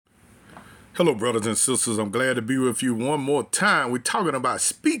Hello, brothers and sisters. I'm glad to be with you one more time. We're talking about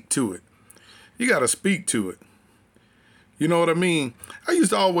speak to it. You got to speak to it. You know what I mean? I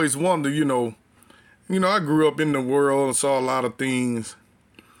used to always wonder, I grew up in the world and saw a lot of things.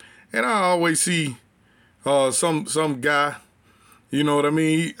 And I always see some guy, you know what I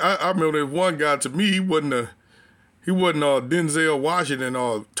mean? I remember there was one guy, to me, he wasn't Denzel Washington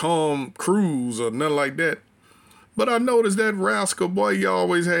or Tom Cruise or nothing like that. But I noticed that rascal, boy, he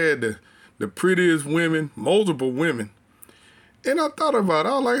always had the prettiest women, multiple women. And I thought about it.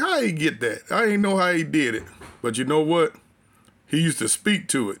 I was like, how he get that? I didn't know how he did it. But you know what? He used to speak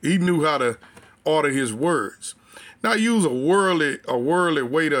to it. He knew how to order his words. Now, I use a worldly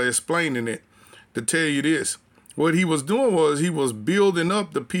way to explaining it to tell you this. What he was doing was he was building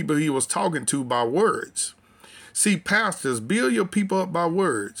up the people he was talking to by words. See, pastors, build your people up by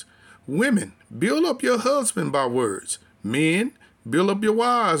words. Women, build up your husband by words. Men, build up your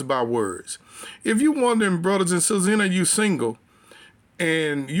wives by words. If you wondering, brothers and sisters, any of you single,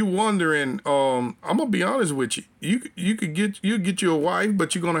 and you wondering, I'm gonna be honest with you. You get you a wife,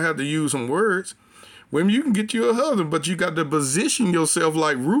 but you're gonna have to use some words. Women, you can get you a husband, but you got to position yourself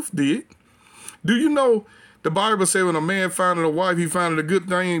like Ruth did. Do you know the Bible says when a man found a wife, he found a good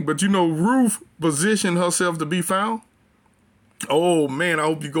thing, but Ruth positioned herself to be found? Oh man, I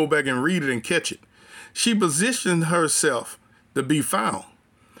hope you go back and read it and catch it. She positioned herself to be found.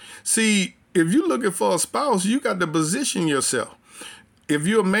 See, if you're looking for a spouse, you got to position yourself. If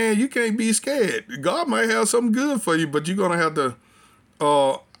you're a man, you can't be scared. God might have something good for you, but you're going to have to,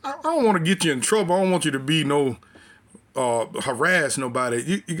 I don't want to get you in trouble. I don't want you to be harass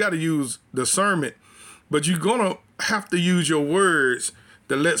nobody. You got to use discernment, but you're going to have to use your words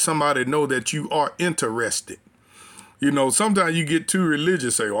to let somebody know that you are interested. Sometimes you get too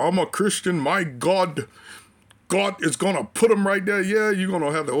religious, say, I'm a Christian, my God is going to put them right there. Yeah, you're going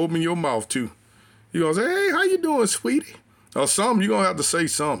to have to open your mouth too. You're going to say, hey, how you doing, sweetie? Or something, you're going to have to say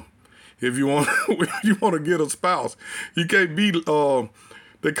something if you want to get a spouse. You can't be,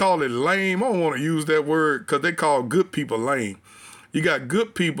 they call it lame. I don't want to use that word because they call good people lame. You got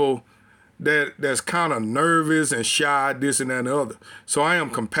good people that's kind of nervous and shy, this and that and the other. So I am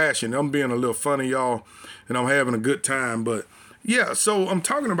compassionate. I'm being a little funny, y'all, and I'm having a good time. But yeah, so I'm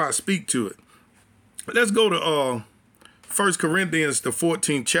talking about speak to it. Let's go to 1 Corinthians, the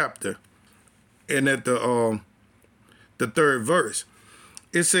 14th chapter, and at the third verse.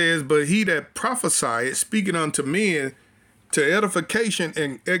 It says, but he that prophesied, speaking unto men to edification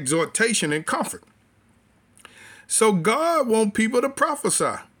and exhortation and comfort. So God wants people to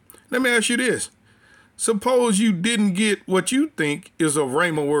prophesy. Let me ask you this. Suppose you didn't get what you think is a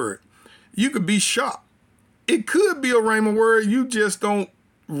rhema word. You could be shocked. It could be a rhema word. You just don't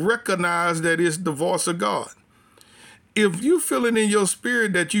recognize that it's the voice of God. If you feel it in your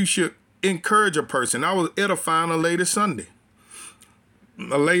spirit that you should encourage a person. I was edifying a lady Sunday.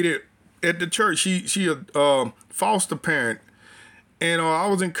 A lady at the church. She a foster parent. And I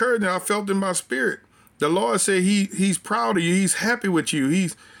was encouraging her. I felt in my spirit. The Lord said he's proud of you. He's happy with you.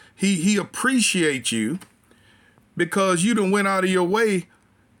 He appreciates you because you done went out of your way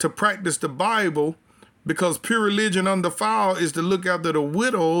to practice the Bible, because pure religion undefiled is to look after the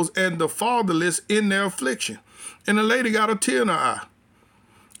widows and the fatherless in their affliction. And the lady got a tear in her eye.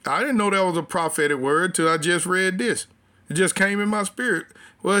 I didn't know that was a prophetic word till I just read this. It just came in my spirit.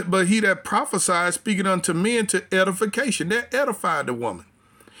 But he that prophesied, speaking unto men to edification, that edified the woman.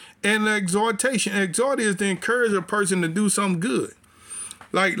 And the exhortation. Exhort is to encourage a person to do something good.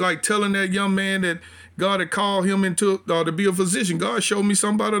 Like telling that young man that God had called him into to be a physician. God showed me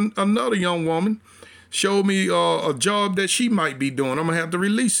something about another young woman. Showed me a job that she might be doing. I'm going to have to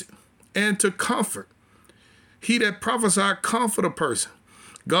release it. And to comfort. He that prophesied, comfort a person.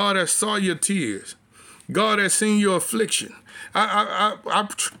 God has saw your tears. God has seen your affliction. I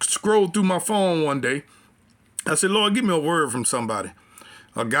scrolled through my phone one day. I said, Lord, give me a word from somebody.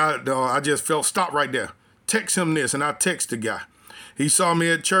 A guy, I just felt, stop right there. Text him this, and I text the guy. He saw me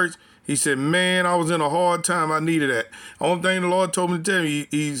at church. He said, man, I was in a hard time. I needed that. Only thing the Lord told me to tell you,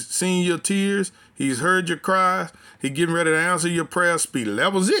 he's seen your tears. He's heard your cries. He's getting ready to answer your prayers speedily.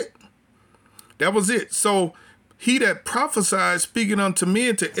 That was it. That was it. So he that prophesied, speaking unto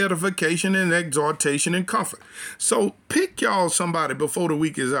men to edification and exhortation and comfort. So pick y'all somebody before the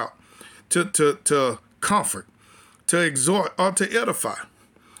week is out to comfort, to exhort, or to edify.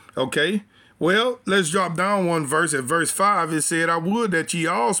 Okay? Well, let's drop down one verse. At verse 5, it said, I would that ye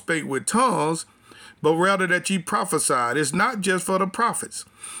all spake with tongues, but rather that ye prophesied. It's not just for the prophets.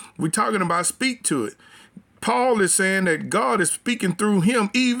 We're talking about speak to it. Paul is saying that God is speaking through him.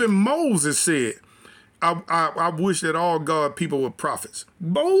 Even Moses said, I wish that all God people were prophets.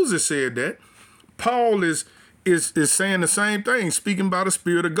 Moses said that. Paul is saying the same thing, speaking by the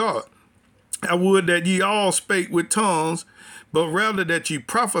Spirit of God. I would that ye all spake with tongues, but rather that ye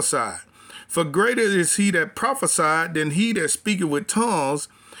prophesied. For greater is he that prophesied than he that speaketh with tongues,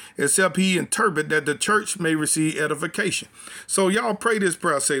 except he interpret, that the church may receive edification. So y'all pray this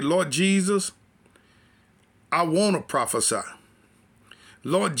prayer. Say, Lord Jesus, I want to prophesy.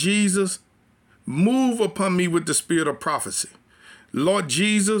 Lord Jesus, move upon me with the spirit of prophecy. Lord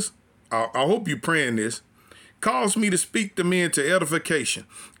Jesus, I hope you're praying this. Cause me to speak to men to edification.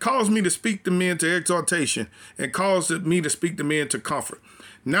 Cause me to speak to men to exhortation. And cause me to speak to men to comfort.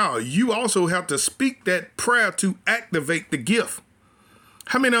 Now, you also have to speak that prayer to activate the gift.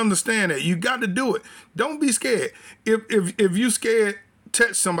 How many understand that? You got to do it. Don't be scared. If you're scared,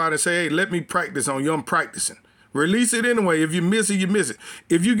 text somebody and say, hey, let me practice on you. I'm practicing. Release it anyway. If you miss it, you miss it.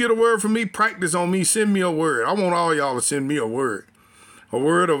 If you get a word from me, practice on me. Send me a word. I want all y'all to send me a word. A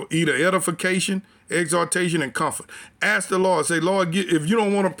word of either edification, exhortation, and comfort. Ask the Lord. Say, Lord, if you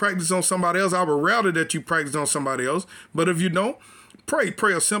don't want to practice on somebody else, I would rather that you practice on somebody else. But if you don't, pray.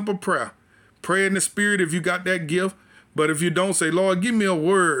 Pray a simple prayer. Pray in the spirit if you got that gift. But if you don't, say, Lord, give me a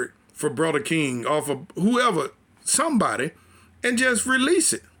word for Brother King or for whoever, somebody, and just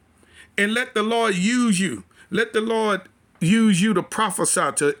release it. And let the Lord use you. Let the Lord use you to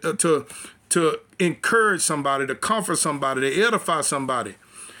prophesy, to encourage somebody, to comfort somebody, to edify somebody,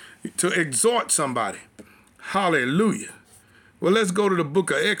 to exhort somebody. Hallelujah. Well, let's go to the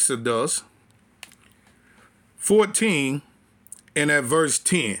book of Exodus 14 and at verse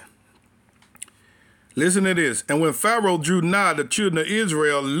 10. Listen to this. And when Pharaoh drew nigh, the children of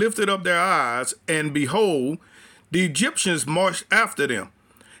Israel lifted up their eyes, and behold, the Egyptians marched after them,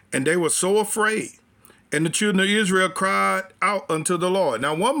 and they were so afraid. And the children of Israel cried out unto the Lord.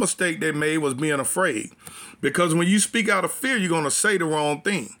 Now, one mistake they made was being afraid, because when you speak out of fear, you're going to say the wrong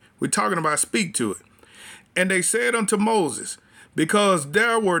thing. We're talking about speak to it. And they said unto Moses, because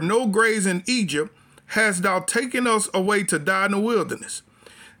there were no graves in Egypt, hast thou taken us away to die in the wilderness?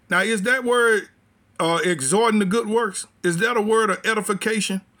 Now, is that word exhorting the good works? Is that a word of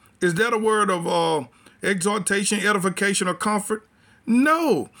edification? Is that a word of exhortation, edification, or comfort?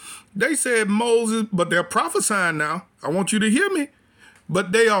 No. They said Moses, but they're prophesying now. I want you to hear me.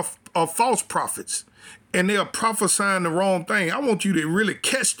 But they are false prophets, and they are prophesying the wrong thing. I want you to really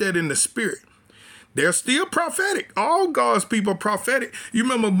catch that in the spirit. They're still prophetic. All God's people are prophetic. You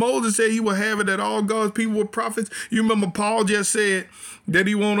remember Moses said he would have it that all God's people were prophets? You remember Paul just said that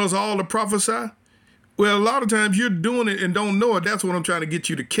he wants us all to prophesy? Well, a lot of times you're doing it and don't know it. That's what I'm trying to get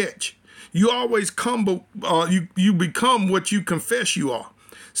you to catch. You always come, you become what you confess you are.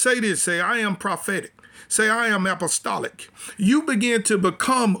 Say this, say, I am prophetic. Say, I am apostolic. You begin to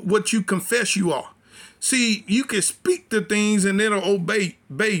become what you confess you are. See, you can speak the things and it'll obey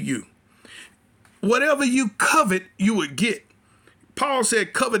you. Whatever you covet, you would get. Paul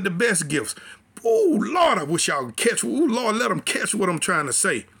said, covet the best gifts. Oh, Lord, I wish y'all could catch. Oh, Lord, let them catch what I'm trying to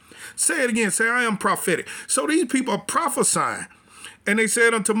say. Say it again. Say, I am prophetic. So these people are prophesying. And they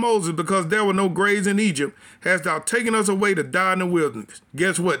said unto Moses, because there were no graves in Egypt, hast thou taken us away to die in the wilderness?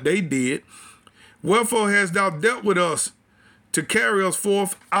 Guess what? They did. Wherefore hast thou dealt with us to carry us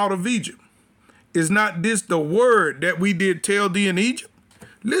forth out of Egypt? Is not this the word that we did tell thee in Egypt?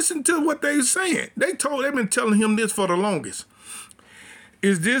 Listen to what they're saying. They've been telling him this for the longest.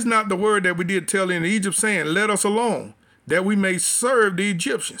 Is this not the word that we did tell in Egypt, saying, let us alone, that we may serve the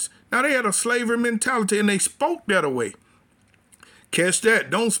Egyptians? Now they had a slavery mentality and they spoke that away. Catch that.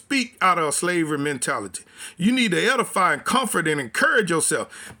 Don't speak out of a slavery mentality. You need to edify and comfort and encourage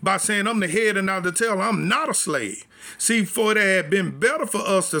yourself by saying, I'm the head and not the tail. I'm not a slave. See, for it had been better for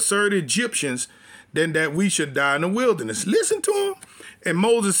us to serve the Egyptians than that we should die in the wilderness. Listen to him. And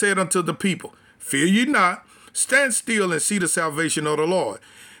Moses said unto the people, fear ye not, stand still and see the salvation of the Lord,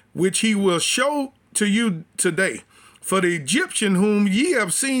 which he will show to you today. For the Egyptian whom ye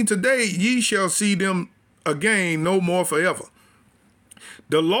have seen today, ye shall see them again no more forever.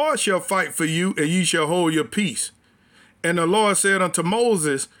 The Lord shall fight for you, and ye shall hold your peace. And the Lord said unto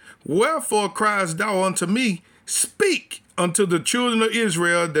Moses, wherefore criest thou unto me? Speak unto the children of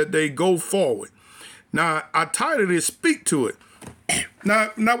Israel that they go forward. Now, I titled it, Speak to it.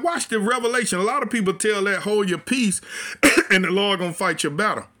 Now watch the revelation. A lot of people tell that, hold your peace, and the Lord gonna fight your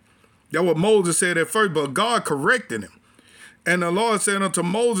battle. That's what Moses said at first, but God corrected him. And the Lord said unto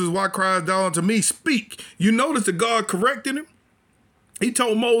Moses, why criest thou unto me? Speak. You notice that God corrected him? He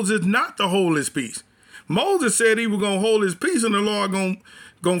told Moses not to hold his peace. Moses said he was going to hold his peace and the Lord going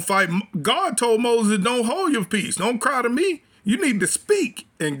to fight. God told Moses, don't hold your peace. Don't cry to me. You need to speak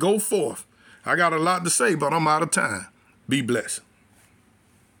and go forth. I got a lot to say, but I'm out of time. Be blessed.